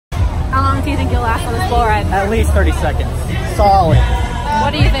long do you think you'll last on this bull ride? At least 30 seconds. Solid.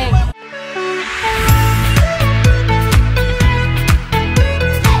 What do you think?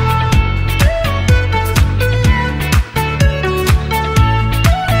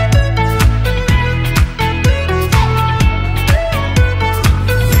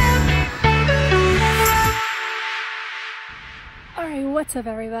 What's up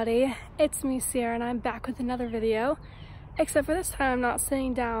everybody, it's me Sierra and I'm back with another video, except for this time I'm not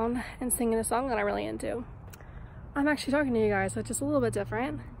sitting down and singing a song that I'm really into. I'm actually talking to you guys, which is a little bit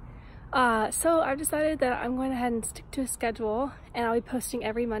different. So I've decided that I'm going ahead and stick to a schedule and I'll be posting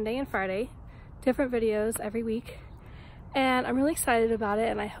every Monday and Friday, different videos every week, and I'm really excited about it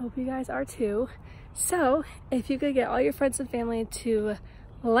and I hope you guys are too. So if you could get all your friends and family to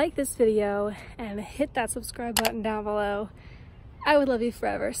like this video and hit that subscribe button down below, I would love you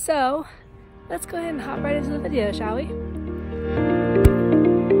forever. So let's go ahead and hop right into the video, shall we?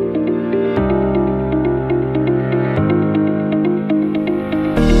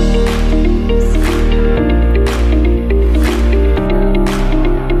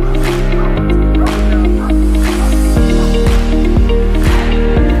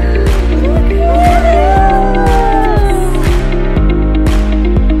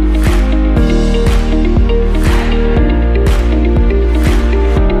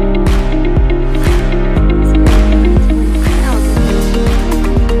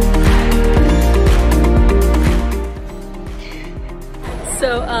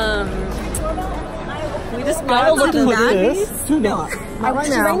 We just got to the movies. Do not. Right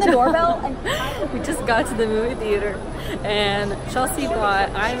now. Ring the doorbell and we just got to the movie theater and Chelsea bought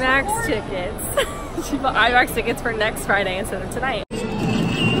IMAX tickets. She bought IMAX tickets for next Friday instead of tonight.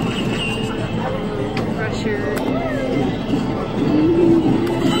 Pressure.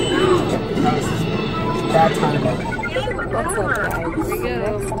 Bad time. What's up guys? Here we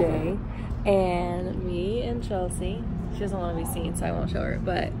go. Next day and me and Chelsea, she doesn't want to be seen so I won't show her,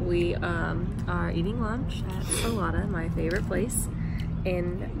 but we are eating lunch at Salada, my favorite place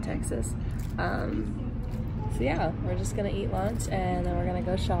in Texas. So yeah, we're just gonna eat lunch and then we're gonna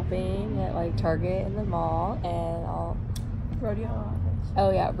go shopping at like Target and the mall and all Rodeo outfits.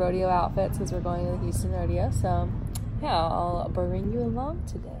 Oh yeah, rodeo outfits because we're going to the Houston Rodeo. So yeah, I'll bring you along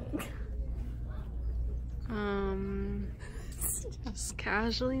today. Just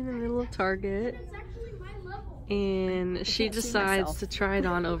casually in the middle of Target. And she decides to try it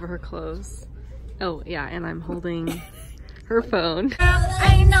on over her clothes. Oh yeah, and I'm holding her phone. Girl,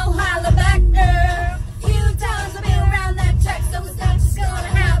 ain't no holla back, girl. Few times I've been around that track, so it's not just gonna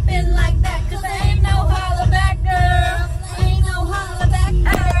happen like that. Cause ain't no holla back, girl. Ain't no holla back,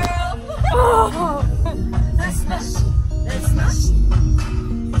 girl. Oh, that's my shit. That's my shit.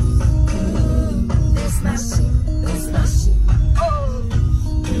 That's my shit. That's my shit. Oh,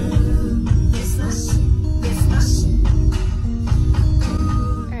 that's my shit.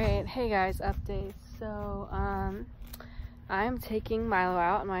 Alright, hey guys, update. So, I'm taking Milo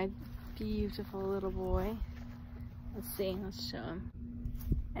out, my beautiful little boy. Let's see, let's show him.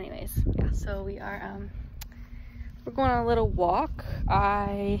 Anyways, yeah, so we are, we're going on a little walk.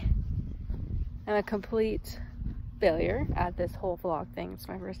 I am a complete failure at this whole vlog thing. It's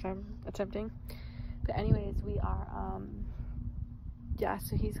my first time attempting. But anyways, we are, yeah,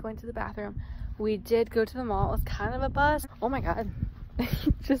 so he's going to the bathroom. We did go to the mall. It was kind of a bus. Oh my god.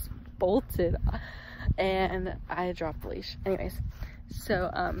 He just bolted and I dropped the leash. Anyways,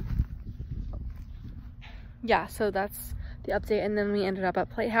 so yeah, so that's the update. And then we ended up at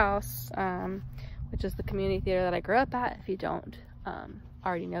Playhouse, which is the community theater that I grew up at, if you don't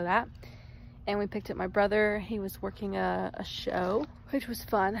already know that. And we picked up my brother. He was working a show, which was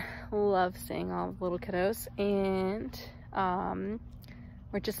fun. Love seeing all the little kiddos. And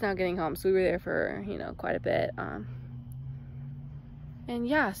we're just now getting home, so we were there for, you know, quite a bit. And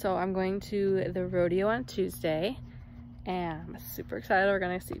yeah, so I'm going to the rodeo on Tuesday, and I'm super excited. We're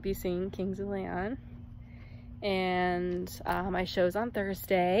gonna be seeing Kings of Leon, and my show's on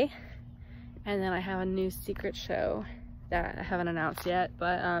Thursday, and then I have a new secret show that I haven't announced yet,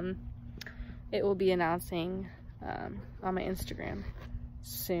 but it will be announcing on my Instagram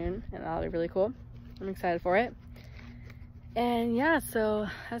soon, and that'll be really cool. I'm excited for it. And yeah, so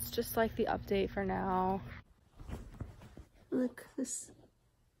that's just like the update for now. Look, this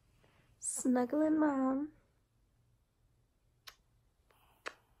snuggling mom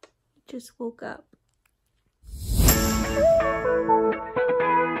just woke up.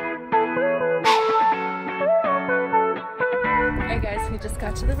 Alright guys, we just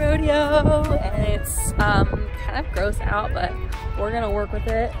got to the rodeo and it's kind of gross out, but we're gonna work with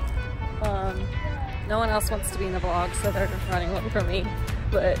it. No one else wants to be in the vlog, so they're just running away from me.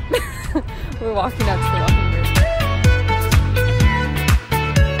 but we're walking up to the welcome group.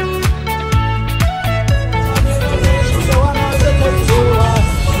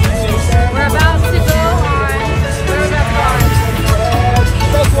 We're about to go on. Where are we about to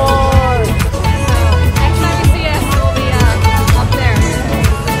go on? Next time you see us, we'll be up there.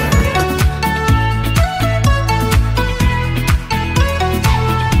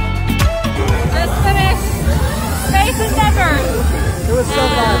 Just finished Space and Never. It was so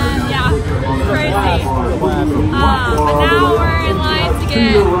fun. Yeah, crazy. But now we're in line to get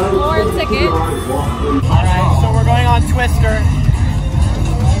more tickets. Alright, so we're going on Twister.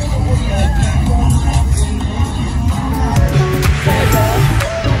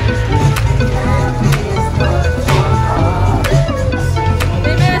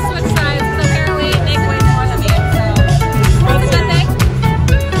 They made us switch sides because apparently they can win more than me. So, what's that thing?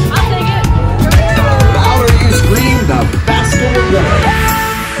 I'll take it. The louder you scream, the faster we go.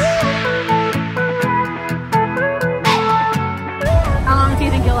 How long do you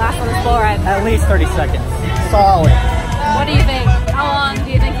think you'll last on this bull ride? At least 30 seconds. Solid. What do you think? How long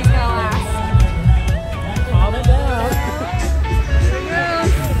do you think he's gonna last? Calm it down.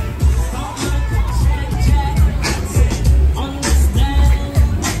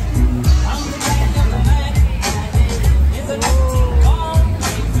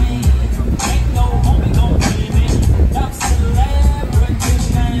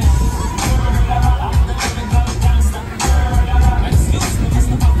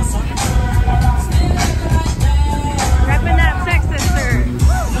 Repping that Texas shirt.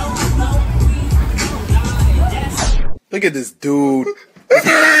 Look at this dude. Dude.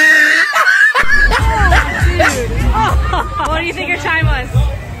 What do you think your time was?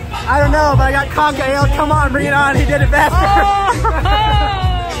 I don't know, but I got Conca Ale. Come on, bring it on. He did it faster.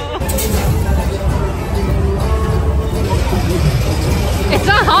 It's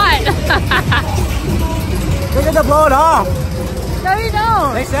not hot. They get to blow it off. No, you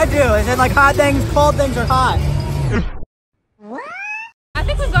don't. They said to. They said like hot things, cold things are hot. I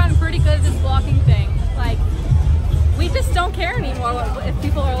think we've gotten pretty good at this blocking thing. Like, we just don't care anymore if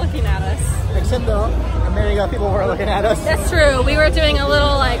people are looking at us. Except though, a minute ago people were looking at us. That's true. We were doing a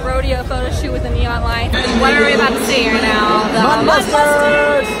little like rodeo photo shoot with the neon light. What are we about to see right now? The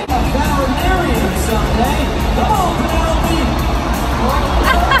Mudbusters!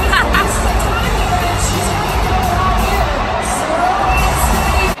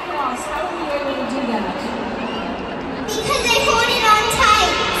 Because they hold it on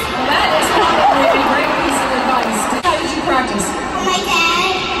tight. Well, that is probably a great piece of advice. How did you practice? Oh my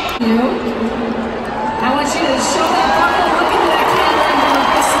dad. You? I want you to show that buckle, look into that camera, and give a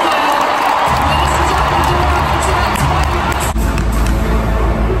big smile. Ladies and gentlemen, do welcome tonight's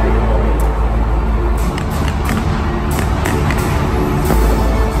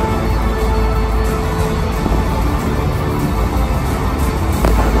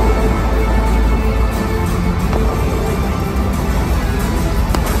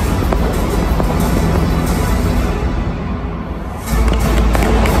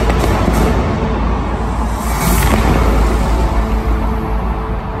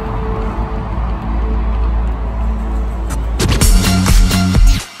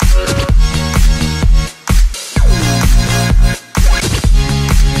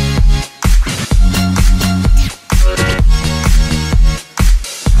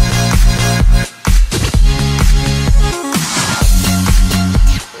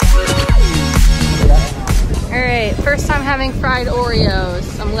first time having fried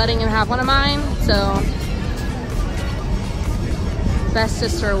Oreos. I'm letting him have one of mine, so best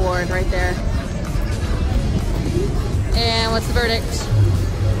sister award right there. And what's the verdict?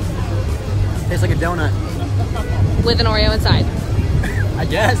 Tastes like a donut. With an Oreo inside. I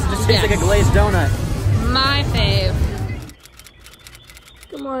guess. It just tastes Yes. like a glazed donut. My fave.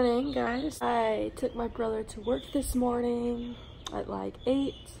 Good morning, guys. I took my brother to work this morning at like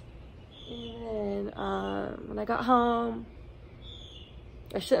 8. And when I got home,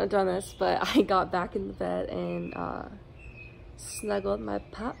 I shouldn't have done this, but I got back in the bed and snuggled my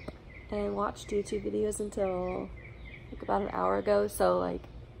pup and watched YouTube videos until like about an hour ago, so like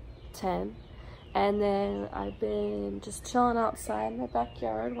 10. And then I've been just chilling outside in my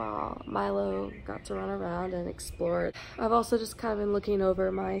backyard while Milo got to run around and explore. I've also just kind of been looking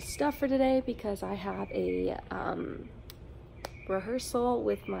over my stuff for today because I have a rehearsal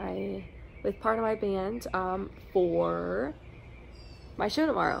with part of my band for my show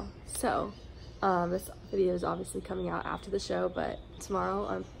tomorrow. So this video is obviously coming out after the show, but tomorrow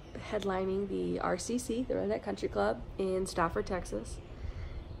I'm headlining the RCC, the Redneck Country Club in Stafford, Texas.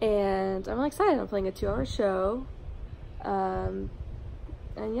 And I'm really excited. I'm playing a 2-hour show.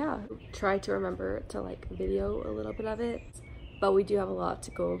 And yeah, try to remember to like video a little bit of it, but we do have a lot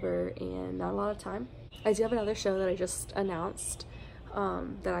to go over and not a lot of time. I do have another show that I just announced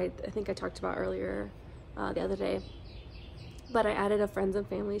that I think I talked about earlier the other day, but I added a friends and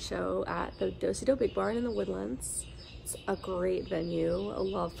family show at the Do-Si-Do Big Barn in the Woodlands. It's a great venue. I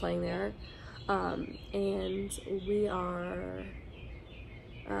love playing there. And we are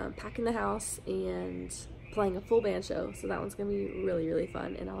packing the house and playing a full band show, so that one's gonna be really, really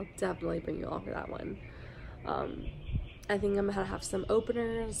fun, and I'll definitely bring you along for that one. I think I'm gonna have some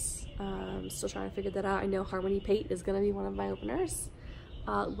openers. Still trying to figure that out. I know Harmony Pate is gonna be one of my openers.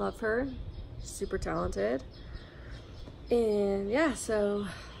 Love her, super talented. And yeah, so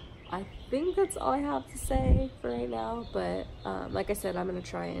I think that's all I have to say for right now, but like I said, I'm gonna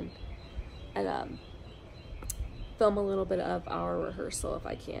try and film a little bit of our rehearsal if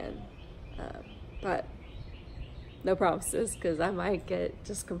I can, but no promises, because I might get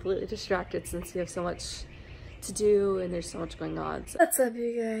just completely distracted since we have so much to do and there's so much going on. So what's up,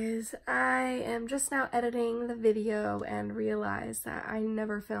 you guys? I am just now editing the video and realized that I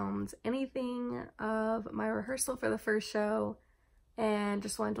never filmed anything of my rehearsal for the first show, and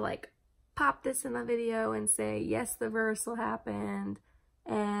just wanted to like pop this in the video and say yes, the rehearsal happened,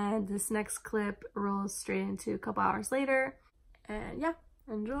 and this next clip rolls straight into a couple hours later. And yeah,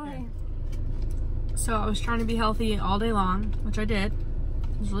 enjoy. So I was trying to be healthy all day long, which I did.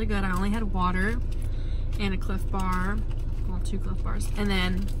 It was really good. I only had water and a Cliff Bar, well, 2 Cliff Bars, and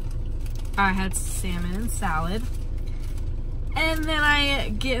then I had salmon and salad. And then I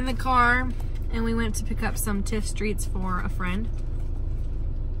get in the car and we went to pick up some Tiff Streets for a friend,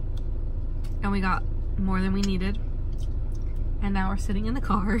 and we got more than we needed. And now we're sitting in the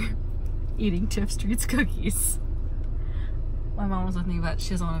car eating Tiff Streets cookies. My mom was with me, but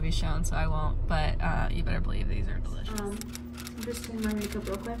she doesn't want to be shown, so I won't. But you better believe these are delicious. I'm just doing my makeup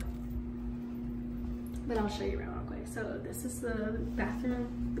real quick, but I'll show you around real quick. So this is the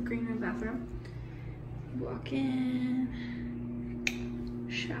bathroom, the green room bathroom. Walk in,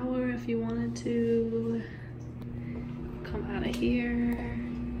 shower if you wanted to. Come out of here,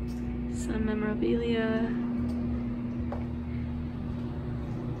 some memorabilia,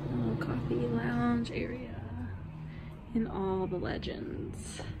 a little coffee lounge area. And all the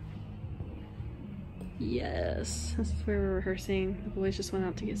legends. Yes, this is where we're rehearsing. The boys just went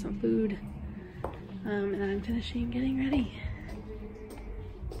out to get some food. And I'm finishing getting ready.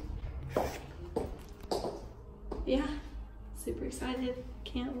 Yeah, super excited.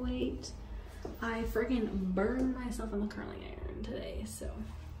 Can't wait. I friggin' burned myself on the curling iron today, so.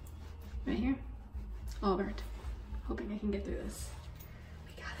 Right here, all burnt. Hoping I can get through this.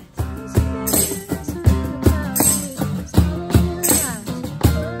 We got it.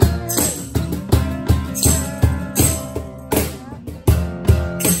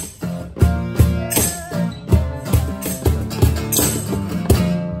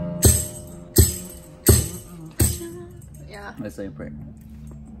 Let's say a prayer.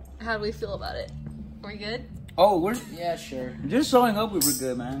 How do we feel about it? Are we good? Oh, Yeah, sure. just showing up. We were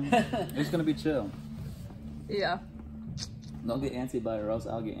good, man. It's gonna be chill. Yeah. Don't get antsy about it, or else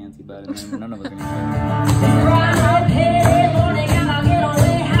I'll get antsy about it, and then none of us are gonna.